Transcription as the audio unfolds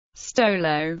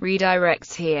Stolo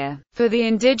redirects here. For the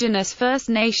indigenous First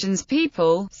Nations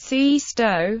people, see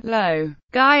Stolo.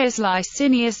 Gaius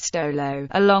Licinius Stolo,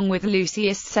 along with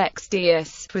Lucius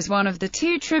Sextius, was one of the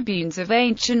two tribunes of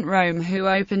ancient Rome who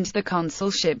opened the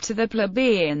consulship to the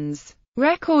plebeians.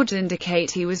 Records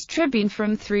indicate he was tribune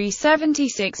from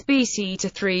 376 BC to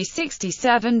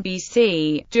 367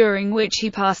 BC, during which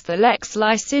he passed the Lex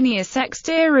Licinius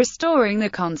Sextia, restoring the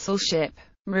consulship,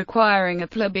 requiring a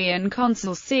plebeian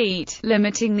consul seat,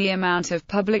 limiting the amount of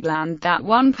public land that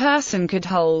one person could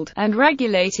hold, and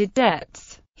regulated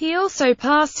debts. He also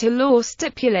passed a law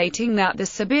stipulating that the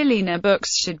Sibylline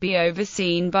books should be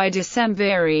overseen by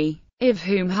decemviri, of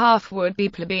whom half would be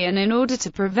plebeian, in order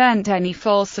to prevent any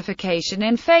falsification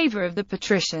in favor of the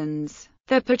patricians.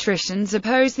 The patricians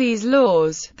opposed these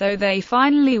laws, though they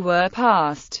finally were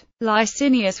passed.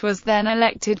 Licinius was then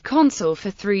elected consul for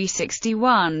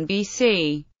 361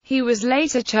 BC. He was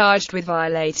later charged with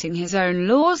violating his own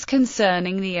laws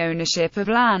concerning the ownership of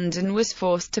land and was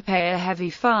forced to pay a heavy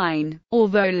fine.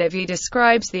 Although Livy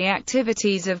describes the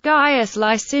activities of Gaius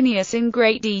Licinius in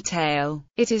great detail,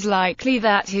 it is likely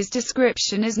that his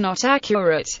description is not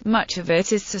accurate. Much of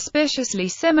it is suspiciously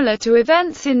similar to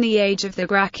events in the age of the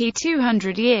Gracchi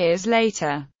 200 years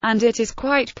later, and it is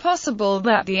quite possible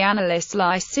that the annalist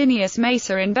Licinius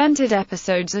Macer invented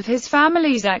episodes of his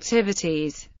family's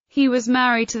activities. He was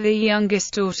married to the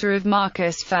youngest daughter of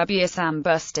Marcus Fabius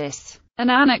Ambustus. An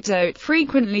anecdote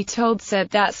frequently told said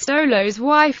that Stolo's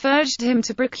wife urged him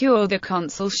to procure the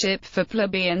consulship for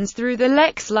plebeians through the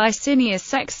Lex Licinius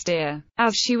Sextia,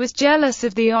 as she was jealous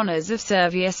of the honors of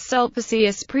Servius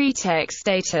Sulpicius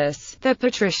Praetextatus, the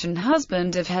patrician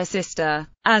husband of her sister,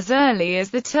 as early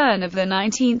as the turn of the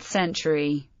 19th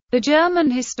century. The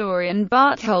German historian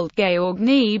Barthold Georg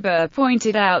Niebuhr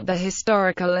pointed out the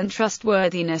historical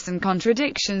untrustworthiness and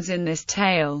contradictions in this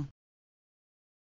tale.